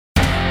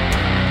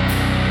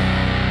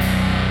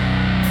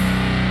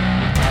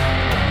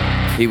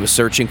He was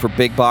searching for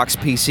big box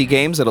PC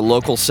games at a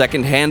local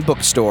second-hand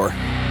bookstore.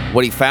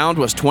 What he found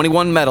was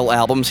 21 metal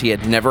albums he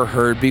had never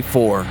heard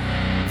before.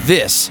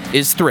 This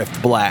is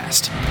Thrift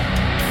Blast.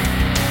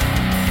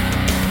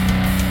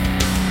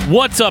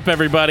 What's up,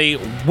 everybody?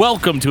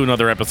 Welcome to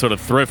another episode of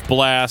Thrift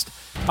Blast.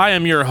 I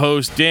am your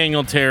host,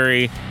 Daniel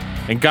Terry.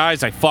 And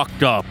guys, I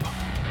fucked up.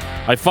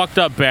 I fucked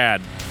up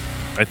bad.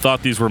 I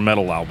thought these were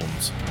metal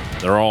albums.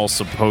 They're all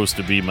supposed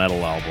to be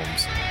metal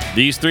albums.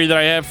 These three that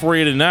I have for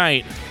you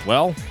tonight,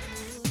 well,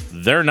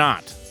 they're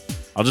not.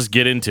 I'll just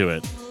get into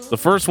it. The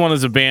first one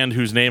is a band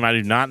whose name I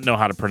do not know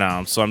how to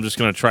pronounce, so I'm just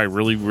going to try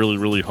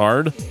really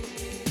hard.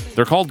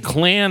 They're called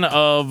Clan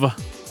of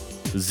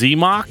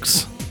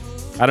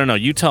Xymox. I don't know.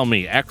 You tell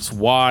me.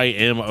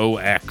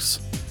 Xymox.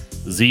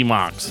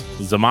 Xymox.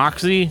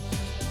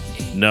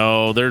 Xymoxy?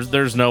 No,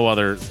 there's no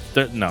other.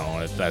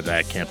 No,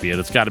 that can't be it.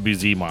 It's got to be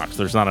Xymox.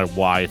 There's not a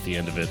Y at the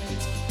end of it.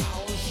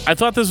 I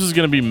thought this was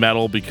going to be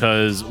metal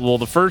because, well,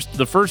 the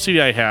first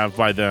CD I have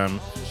by them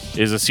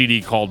is a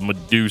CD called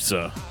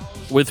Medusa.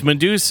 With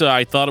Medusa,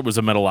 I thought it was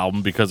a metal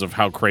album because of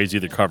how crazy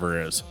the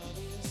cover is.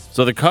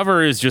 So the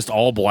cover is just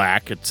all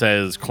black. It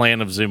says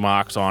Clan of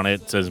Xymox on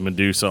it. It says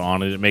Medusa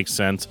on it. It makes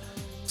sense.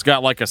 It's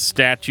got like a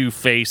statue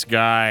face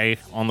guy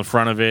on the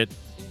front of it.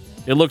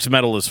 It looks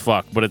metal as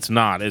fuck, but it's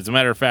not. As a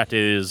matter of fact, it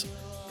is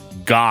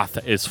goth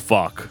as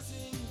fuck.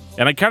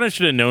 And I kind of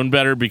should have known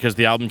better because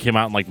the album came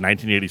out in like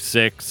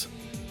 1986.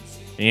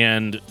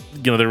 And,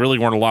 you know, there really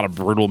weren't a lot of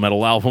brutal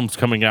metal albums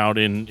coming out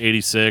in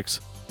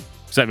 86.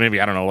 Except maybe,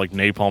 I don't know, like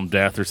Napalm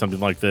Death or something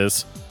like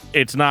this.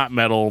 It's not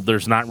metal.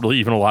 There's not really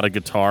even a lot of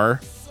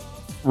guitar.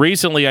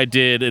 Recently, I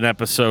did an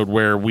episode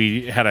where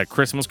we had a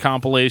Christmas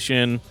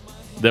compilation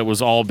that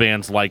was all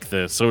bands like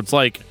this. So it's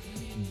like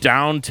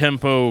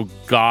down-tempo,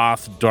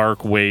 goth,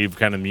 dark wave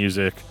kind of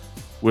music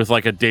with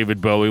like a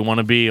David Bowie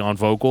wannabe on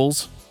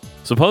vocals.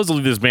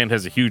 Supposedly, this band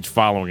has a huge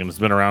following and it's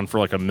been around for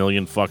like a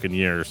million fucking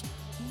years.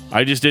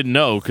 I just didn't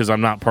know because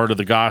I'm not part of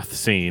the goth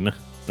scene.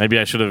 Maybe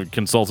I should have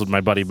consulted my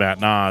buddy Matt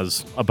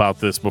Nas about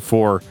this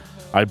before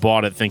I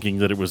bought it thinking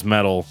that it was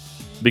metal,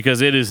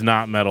 because it is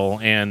not metal,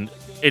 and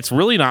it's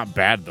really not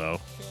bad, though.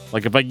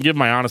 Like, if I can give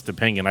my honest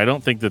opinion, I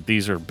don't think that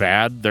these are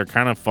bad. They're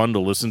kind of fun to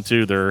listen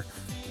to.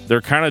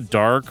 They're kind of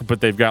dark, but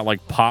they've got,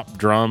 like, pop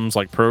drums,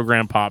 like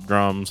program pop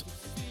drums,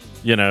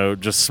 you know,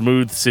 just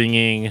smooth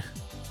singing,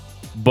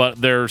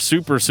 but they're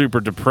super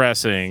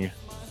depressing,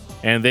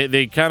 and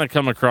they kind of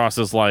come across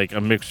as, like,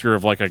 a mixture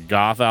of, like, a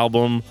goth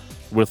album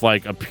with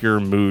like a Pure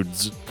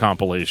Moods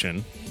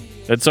compilation.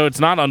 And so it's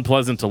not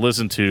unpleasant to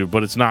listen to,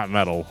 but it's not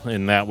metal.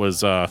 And that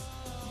was a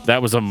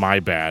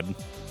my bad.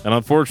 And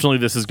unfortunately,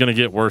 this is going to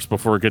get worse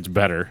before it gets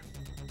better.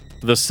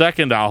 The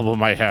second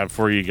album I have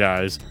for you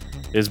guys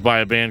is by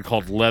a band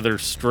called Leather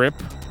Strip.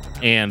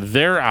 And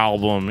their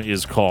album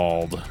is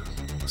called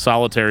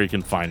Solitary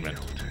Confinement.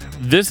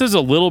 This is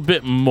a little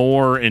bit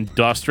more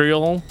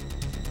industrial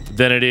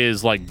than it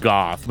is like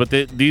goth. But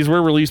these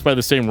were released by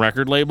the same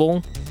record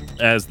label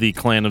as the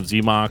Clan of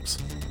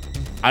Xymox.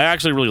 I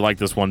actually really like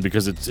this one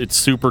because it's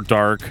super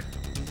dark.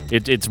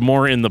 It's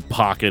more in the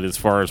pocket as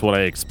far as what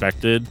I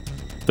expected.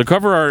 The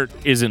cover art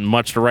isn't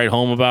much to write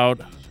home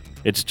about.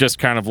 It's just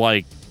kind of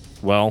like,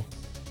 well,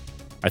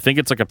 I think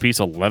it's like a piece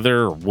of leather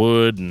or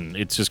wood, and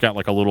it's just got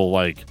like a little,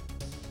 like,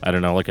 I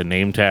don't know, like a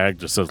name tag,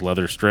 just says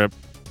Leather Strip.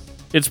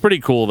 It's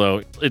pretty cool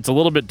though. It's a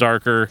little bit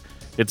darker.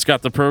 It's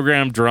got the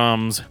programmed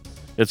drums.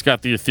 It's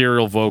got the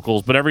ethereal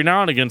vocals, but every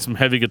now and again some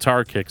heavy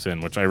guitar kicks in,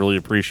 which I really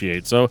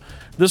appreciate. So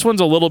this one's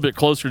a little bit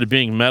closer to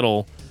being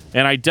metal,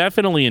 and I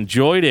definitely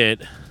enjoyed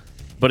it.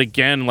 But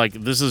again, like,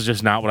 this is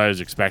just not what I was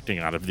expecting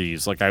out of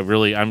these. Like,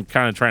 I'm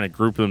kind of trying to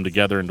group them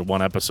together into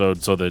one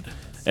episode so that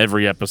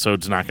every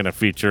episode's not going to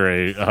feature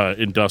a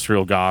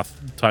industrial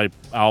goth type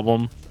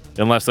album,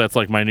 unless that's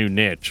like my new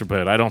niche,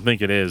 but I don't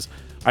think it is.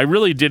 I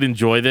really did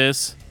enjoy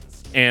this.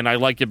 And I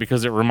like it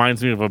because it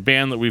reminds me of a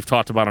band that we've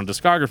talked about on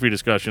Discography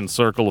Discussion,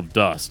 Circle of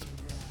Dust,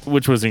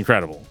 which was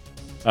incredible.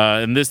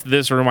 And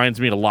this reminds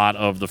me a lot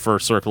of the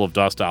first Circle of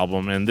Dust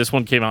album. And this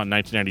one came out in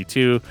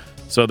 1992,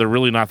 so they're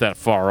really not that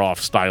far off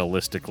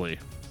stylistically.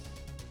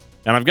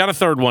 And I've got a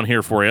third one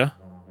here for you.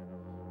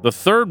 The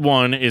third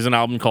one is an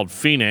album called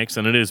Phoenix,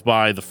 and it is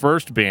by the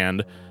first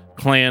band,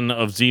 Clan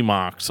of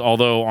Xymox.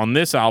 Although on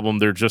this album,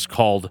 they're just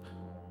called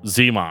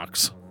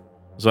Xymox.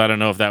 So I don't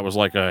know if that was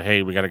like a,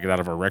 hey, we got to get out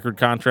of our record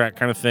contract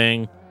kind of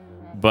thing.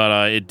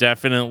 But it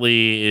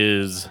definitely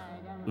is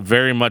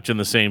very much in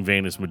the same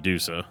vein as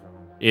Medusa.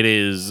 It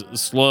is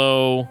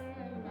slow.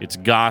 It's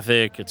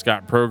gothic. It's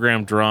got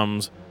programmed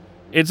drums.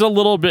 It's a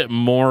little bit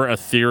more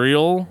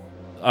ethereal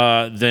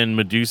than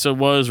Medusa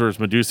was, whereas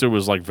Medusa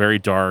was like very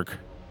dark.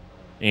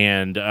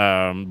 And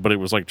but it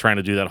was like trying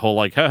to do that whole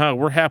like, haha,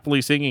 we're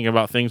happily singing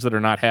about things that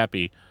are not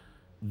happy.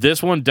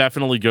 This one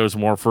definitely goes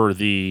more for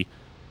the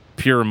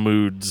Pure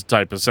Moods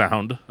type of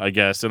sound, I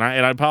guess. And I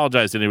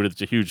apologize to anybody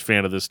that's a huge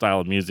fan of this style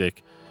of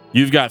music.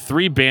 You've got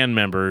three band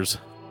members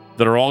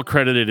that are all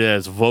credited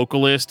as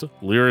vocalist,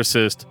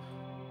 lyricist,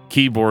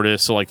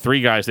 keyboardist. So like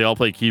three guys, they all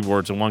play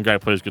keyboards, and one guy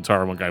plays guitar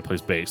and one guy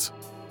plays bass.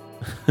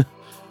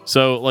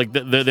 So like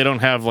they don't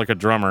have like a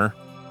drummer.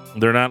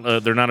 They're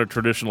not a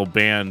traditional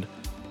band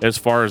as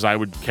far as I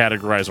would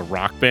categorize a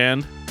rock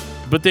band.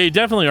 But they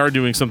definitely are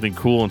doing something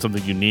cool and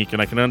something unique,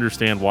 and I can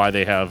understand why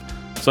they have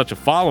such a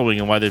following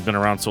and why they've been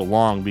around so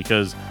long,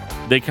 because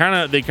they kind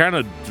of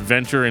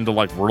venture into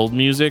like world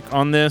music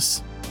on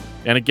this.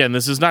 And again,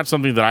 this is not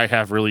something that I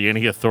have really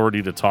any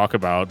authority to talk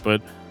about,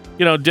 but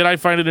did I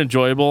find it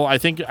enjoyable? I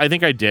think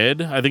I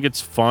did. I think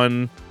it's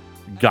fun,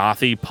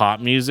 gothy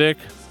pop music,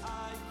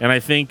 and I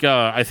think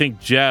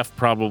Jeff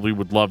probably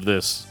would love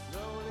this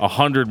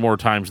 100 more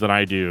times than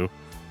I do.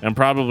 And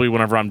probably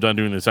whenever I'm done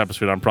doing this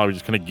episode, I'm probably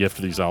just going to gift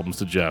these albums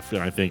to Jeff,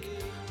 and I think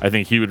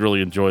he would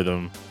really enjoy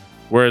them.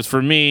 Whereas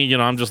for me,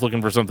 I'm just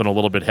looking for something a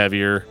little bit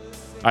heavier.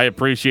 I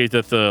appreciate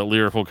that the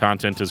lyrical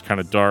content is kind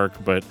of dark,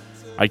 but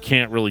I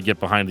can't really get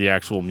behind the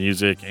actual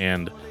music,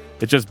 and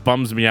it just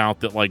bums me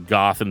out that like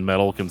goth and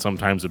metal can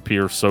sometimes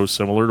appear so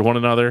similar to one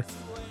another.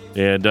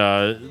 And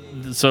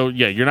so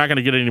yeah, you're not going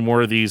to get any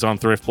more of these on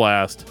Thrift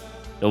Blast,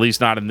 at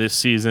least not in this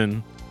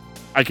season.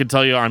 I can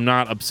tell you I'm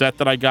not upset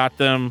that I got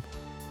them,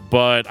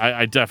 but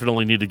I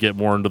definitely need to get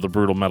more into the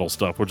brutal metal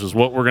stuff, which is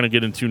what we're going to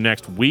get into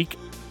next week.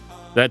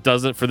 That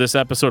does it for this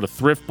episode of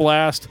Thrift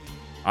Blast.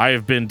 I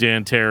have been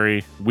Dan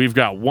Terry. We've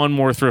got one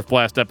more Thrift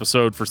Blast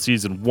episode for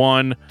Season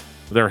 1.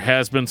 There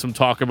has been some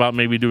talk about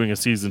maybe doing a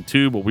Season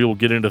 2, but we will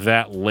get into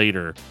that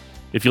later.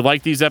 If you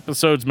like these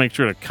episodes, make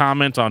sure to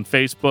comment on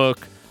Facebook,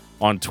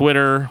 on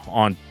Twitter,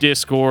 on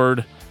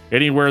Discord,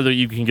 anywhere that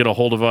you can get a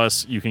hold of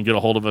us. You can get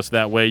a hold of us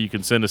that way. You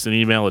can send us an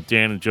email at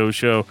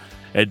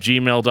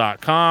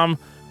danandjoeshow@gmail.com.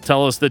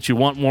 Tell us that you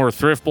want more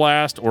Thrift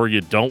Blast or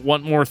you don't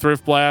want more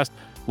Thrift Blast.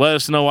 Let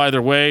us know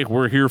either way.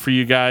 We're here for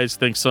you guys.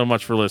 Thanks so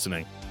much for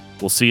listening.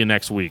 We'll see you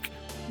next week.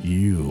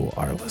 You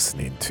are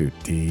listening to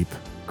Deep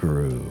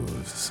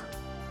Grooves.